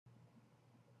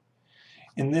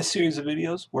In this series of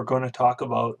videos, we're going to talk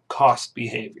about cost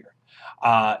behavior.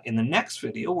 In the next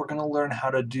video, we're going to learn how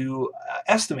to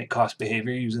estimate cost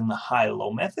behavior using the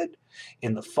high-low method.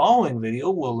 In the following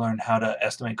video, we'll learn how to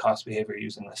estimate cost behavior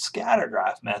using the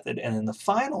Scattergraph method. And in the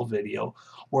final video,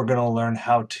 we're going to learn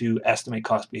how to estimate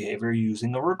cost behavior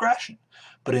using a regression.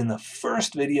 But in the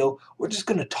first video, we're just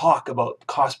going to talk about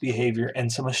cost behavior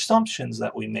and some assumptions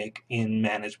that we make in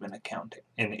management accounting,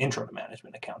 in intro to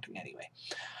management accounting anyway.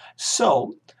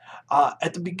 So,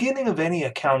 at the beginning of any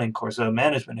accounting course, a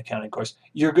management accounting course,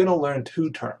 you're going to learn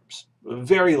two terms.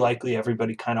 Very likely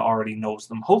everybody kind of already knows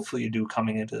them. Hopefully you do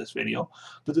coming into this video.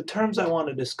 But the terms I want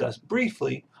to discuss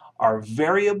briefly are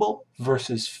variable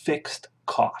versus fixed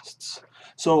costs.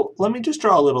 So let me just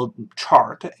draw a little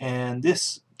chart, and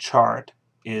this chart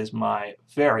is my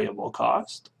variable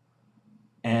cost,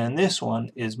 and this one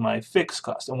is my fixed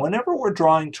cost. And whenever we're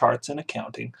drawing charts in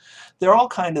accounting, they're all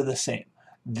kind of the same.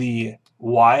 The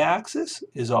y-axis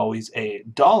is always a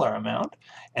dollar amount,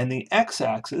 and the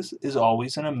x-axis is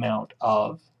always an amount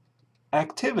of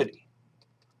activity.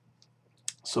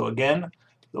 So again,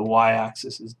 the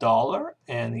y-axis is dollar,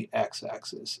 and the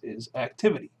x-axis is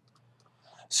activity.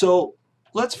 So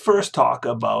let's first talk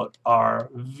about our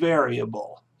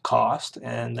variable cost,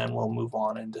 and then we'll move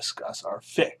on and discuss our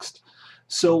fixed.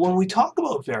 So when we talk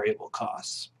about variable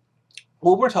costs,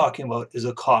 what we're talking about is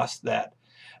a cost that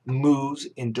moves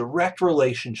in direct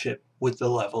relationship with the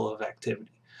level of activity.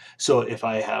 So if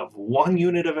I have 1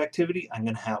 unit of activity, I'm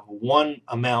going to have one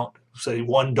amount, say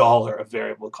 $1 of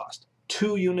variable cost.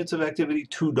 2 units of activity,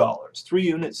 $2. 3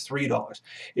 units, $3.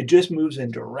 It just moves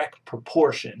in direct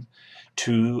proportion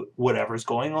to whatever's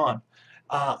going on.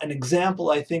 An example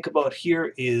I think about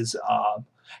here is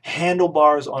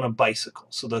handlebars on a bicycle.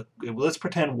 So let's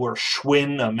pretend we're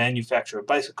Schwinn, a manufacturer of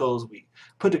bicycles. We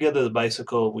put together the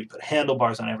bicycle, we put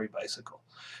handlebars on every bicycle.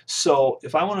 So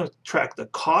if I want to track the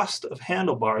cost of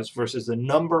handlebars versus the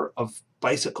number of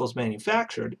bicycles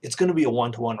manufactured, it's going to be a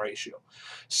 1-to-1 ratio.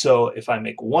 So if I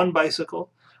make one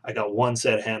bicycle, I got one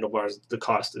set of handlebars, the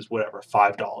cost is whatever,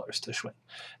 $5 to Schwinn.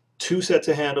 2 sets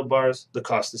of handlebars, the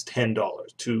cost is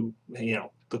 $10 to,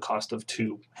 the cost of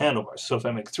 2 handlebars. So if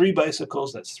I make 3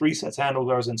 bicycles, that's 3 sets of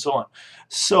handlebars and so on.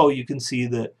 So you can see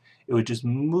that it would just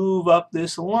move up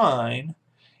this line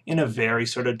in a very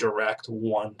sort of direct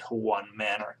 1-to-1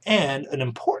 manner. And an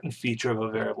important feature of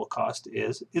a variable cost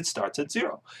is it starts at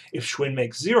 0. If Schwinn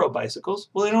makes 0 bicycles,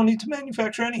 well, they don't need to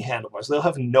manufacture any handlebars. They'll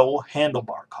have no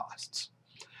handlebar costs.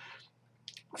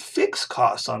 Fixed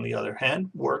costs, on the other hand,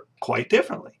 work quite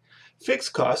differently.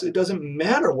 Fixed costs, it doesn't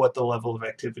matter what the level of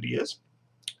activity is.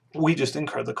 We just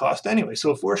incur the cost anyway.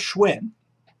 So if we're Schwinn,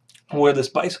 we're this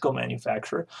bicycle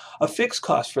manufacturer, a fixed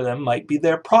cost for them might be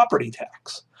their property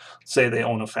tax. Say they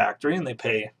own a factory and they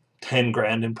pay 10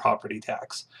 grand in property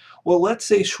tax. Well, let's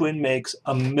say Schwinn makes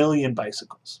 1 million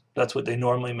bicycles. That's what they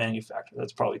normally manufacture.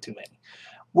 That's probably too many.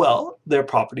 Well, their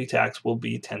property tax will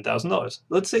be $10,000.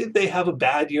 Let's say they have a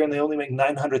bad year and they only make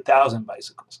 900,000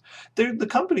 bicycles. The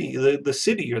company, the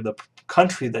city or the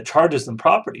country that charges them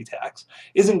property tax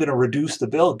isn't going to reduce the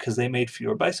bill because they made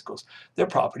fewer bicycles. Their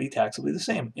property tax will be the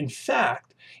same. In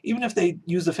fact, even if they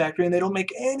use the factory and they don't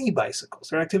make any bicycles,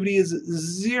 their activity is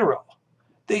 0,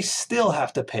 they still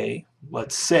have to pay,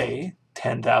 let's say,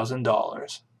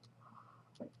 $10,000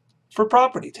 for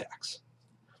property tax.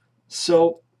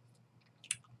 So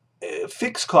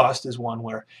fixed cost is one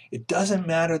where it doesn't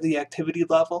matter the activity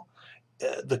level,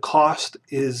 the cost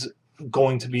is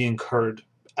going to be incurred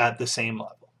at the same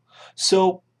level.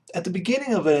 So at the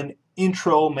beginning of an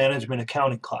intro management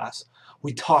accounting class,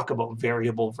 we talk about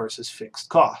variable versus fixed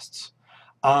costs.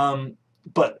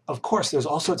 But of course, there's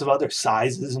all sorts of other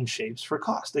sizes and shapes for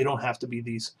cost. They don't have to be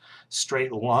these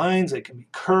straight lines. They can be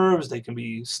curves. They can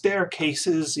be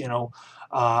staircases.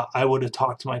 I would have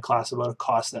talked to my class about a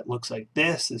cost that looks like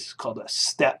this. This is called a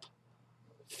step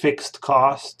fixed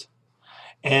cost.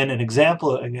 And an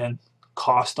example, again,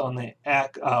 cost on the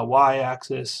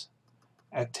y-axis,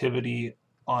 activity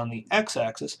on the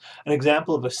x-axis. An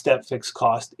example of a step fixed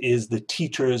cost is the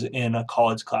teachers in a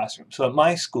college classroom. So at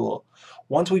my school,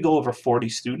 once we go over 40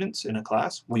 students in a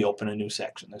class, we open a new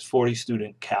section. There's 40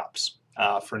 student caps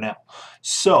for now.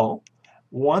 So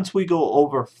once we go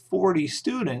over 40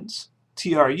 students,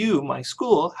 TRU, my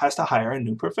school, has to hire a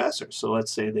new professor. So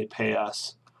let's say they pay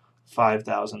us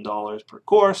 $5,000 per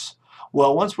course.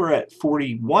 Well, once we're at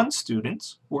 41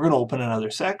 students, we're going to open another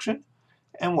section,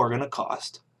 and we're going to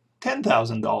cost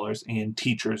 $10,000 in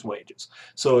teachers' wages.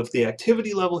 So if the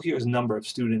activity level here is number of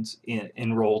students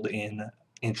enrolled in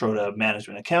Intro to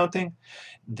Management Accounting,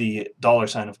 the dollar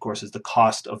sign, of course, is the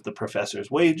cost of the professor's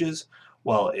wages.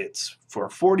 Well, it's for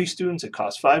 40 students, it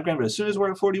costs 5 grand, but as soon as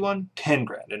we're at 41, 10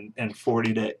 grand, and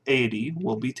 40 to 80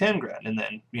 will be 10 grand, and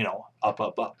then, you know, up,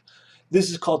 up, up.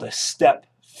 This is called a step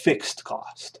fixed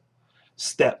cost.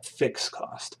 Step fixed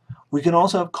cost. We can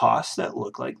also have costs that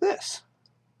look like this,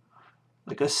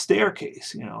 like a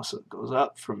staircase, you know, so it goes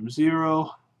up from 0,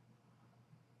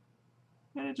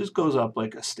 and it just goes up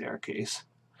like a staircase.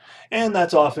 And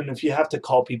that's often if you have to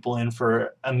call people in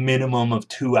for a minimum of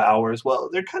 2 hours. Well,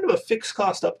 they're kind of a fixed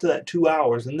cost up to that 2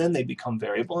 hours, and then they become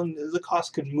variable, and the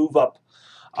cost can move up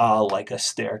like a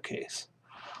staircase.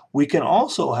 We can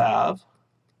also have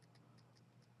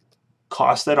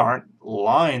costs that aren't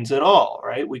lines at all,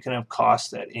 right? We can have costs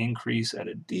that increase at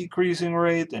a decreasing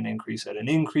rate, then increase at an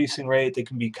increasing rate. They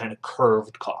can be kind of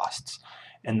curved costs,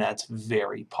 and that's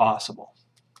very possible.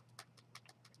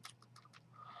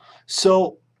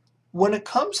 So when it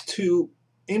comes to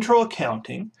intro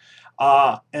accounting,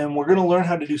 and we're going to learn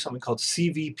how to do something called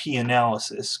CVP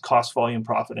analysis, cost volume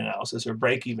profit analysis, or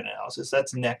break-even analysis.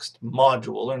 That's next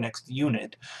module or next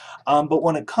unit. But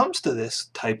when it comes to this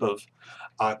type of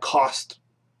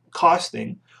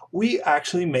costing, we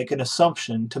actually make an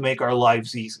assumption to make our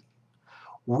lives easy.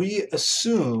 We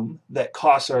assume that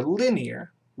costs are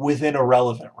linear within a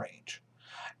relevant range.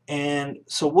 And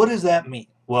so what does that mean?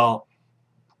 Well,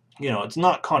 you know, it's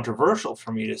not controversial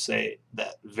for me to say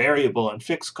that variable and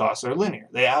fixed costs are linear.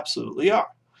 They absolutely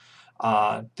are.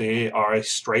 They are a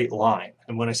straight line.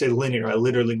 And when I say linear, I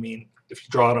literally mean if you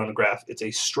draw it on a graph, it's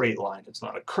a straight line. It's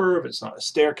not a curve, it's not a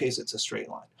staircase, it's a straight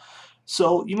line.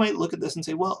 So you might look at this and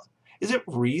say, well, is it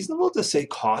reasonable to say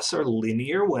costs are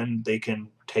linear when they can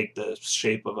take the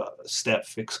shape of a step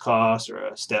fixed cost or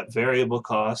a step variable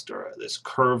cost or this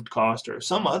curved cost or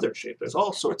some other shape? There's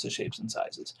all sorts of shapes and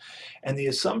sizes. And the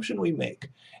assumption we make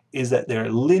is that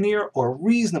they're linear or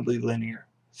reasonably linear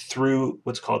through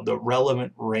what's called the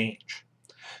relevant range.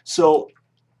 So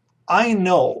I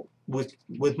know with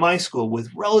my school, with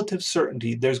relative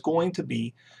certainty, there's going to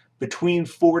be between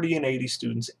 40 and 80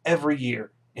 students every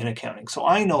year in accounting. So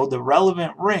I know the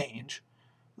relevant range,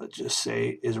 let's just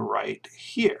say, is right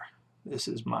here. This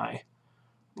is my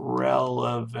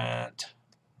relevant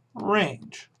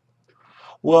range.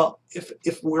 Well,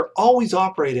 if we're always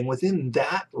operating within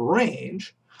that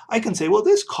range, I can say, well,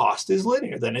 this cost is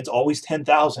linear. Then it's always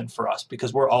 10,000 for us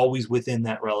because we're always within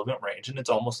that relevant range, and it's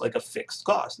almost like a fixed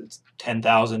cost. It's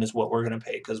 10,000 is what we're going to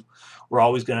pay because we're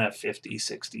always going to have 50,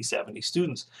 60, 70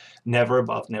 students, never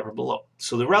above, never below.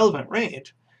 So the relevant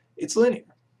range, it's linear.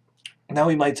 Now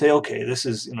we might say, okay, this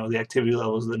is, you know, the activity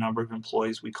level is the number of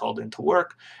employees we called into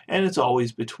work, and it's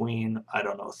always between, I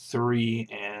don't know, 3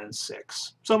 and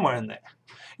 6, somewhere in there.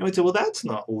 And we'd say, well, that's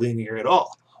not linear at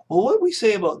all. Well, what we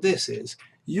say about this is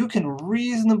you can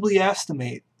reasonably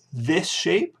estimate this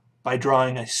shape by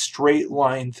drawing a straight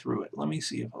line through it. Let me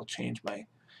see if I'll change my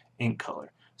ink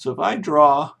color. So if I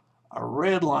draw a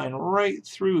red line right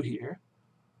through here,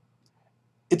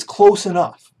 it's close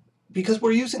enough, because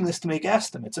we're using this to make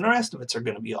estimates, and our estimates are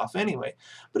going to be off anyway.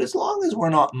 But as long as we're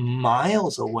not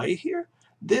miles away here,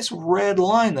 this red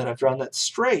line that I've drawn that's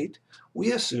straight,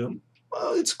 we assume,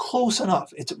 well, it's close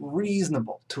enough. It's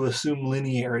reasonable to assume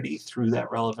linearity through that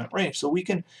relevant range. So we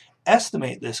can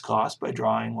estimate this cost by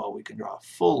drawing, well, we can draw a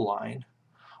full line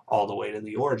all the way to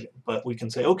the origin. But we can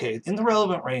say, okay, in the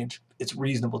relevant range, it's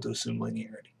reasonable to assume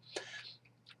linearity.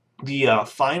 The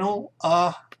final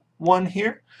one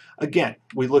here, again,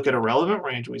 we look at a relevant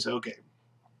range and we say, okay,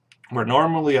 we're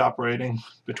normally operating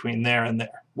between there and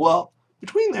there. Well,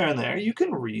 between there and there, you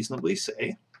can reasonably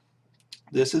say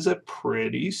this is a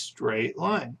pretty straight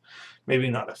line. Maybe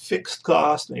not a fixed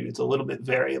cost, maybe it's a little bit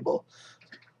variable,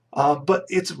 but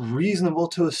it's reasonable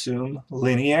to assume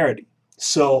linearity.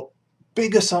 So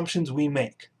big assumptions we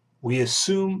make. We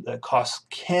assume that costs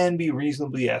can be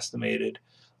reasonably estimated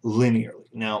linearly.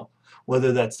 Now,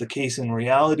 whether that's the case in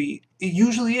reality, it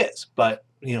usually is, but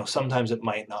you know, sometimes it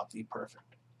might not be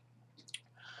perfect.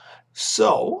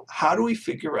 So how do we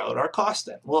figure out our cost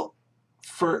then? Well,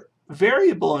 for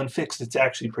variable and fixed, it's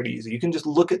actually pretty easy. You can just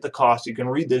look at the cost, you can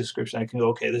read the description, I can go,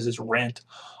 okay, this is rent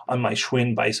on my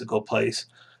Schwinn bicycle place.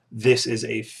 This is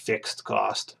a fixed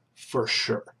cost for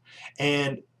sure.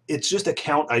 And it's just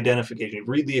account identification. You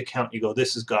read the account, you go,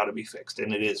 this has got to be fixed,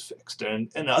 and it is fixed. And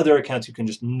other accounts, you can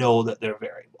just know that they're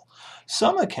variable.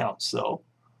 Some accounts, though,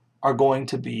 are going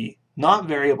to be not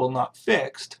variable, not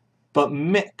fixed, but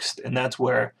mixed. And that's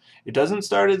where it doesn't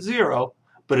start at 0,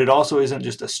 but it also isn't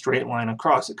just a straight line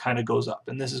across. It kind of goes up.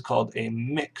 And this is called a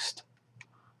mixed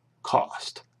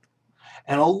cost.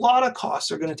 And a lot of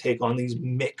costs are going to take on these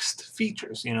mixed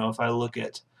features. You know, if I look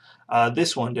at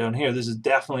This one down here, this is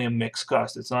definitely a mixed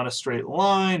cost. It's not a straight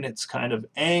line. It's kind of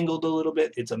angled a little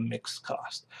bit. It's a mixed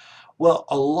cost. Well,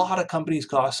 a lot of companies'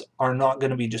 costs are not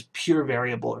going to be just pure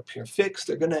variable or pure fixed.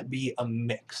 They're going to be a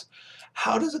mix.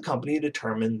 How does a company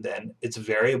determine then its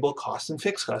variable costs and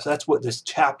fixed costs? That's what this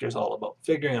chapter is all about,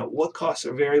 figuring out what costs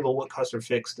are variable, what costs are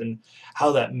fixed, and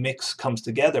how that mix comes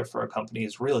together for a company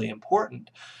is really important,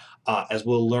 as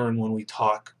we'll learn when we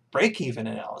talk break-even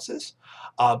analysis.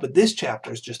 But this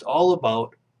chapter is just all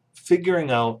about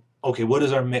figuring out, okay, what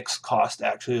does our mixed cost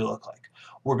actually look like?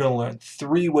 We're going to learn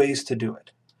 3 ways to do it.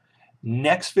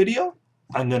 Next video,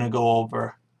 I'm going to go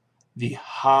over the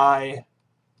high-low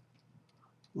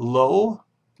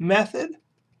method.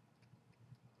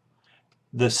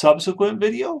 The subsequent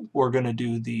video, we're going to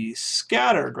do the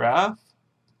Scattergraph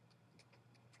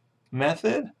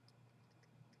method.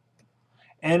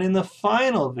 And in the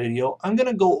final video, I'm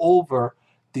going to go over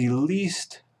the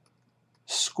least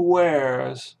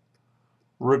squares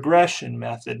regression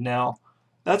method. Now,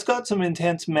 that's got some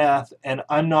intense math, and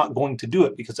I'm not going to do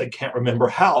it because I can't remember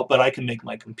how, but I can make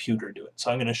my computer do it.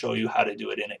 So I'm going to show you how to do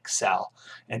it in Excel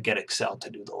and get Excel to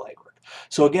do the legwork.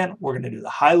 So again, we're going to do the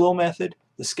high-low method,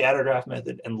 the Scattergraph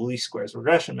method, and the least squares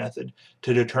regression method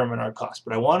to determine our cost.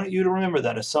 But I want you to remember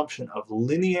that assumption of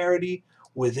linearity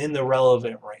within the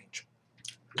relevant range.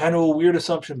 Kind of a weird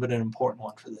assumption, but an important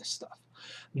one for this stuff.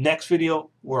 Next video,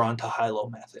 we're on to high-low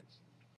method.